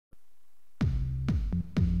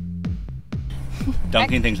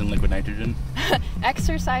Dunking things in liquid nitrogen.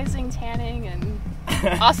 Exercising, tanning, and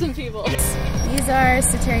awesome people. These are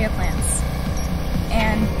Setaria plants,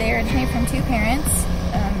 and they originated from two parents,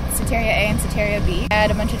 Setaria A and Setaria B. They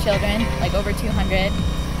had a bunch of children, like over 200,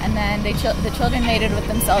 and then the children mated with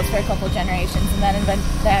themselves for a couple generations, and then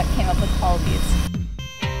that came up with qualities.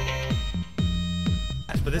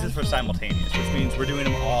 But this is for simultaneous, which means we're doing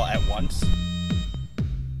them all at once.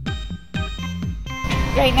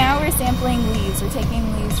 Right now we're sampling leaves. We're taking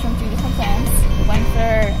leaves from 3 different plants, one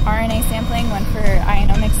for RNA sampling, one for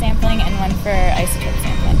ionomic sampling, and one for isotope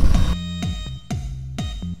sampling.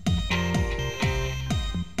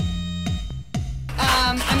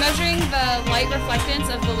 I'm measuring the light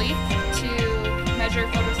reflectance of the leaf to measure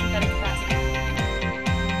photosynthetic capacity.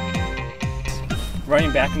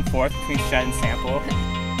 Running back and forth between shed and sample.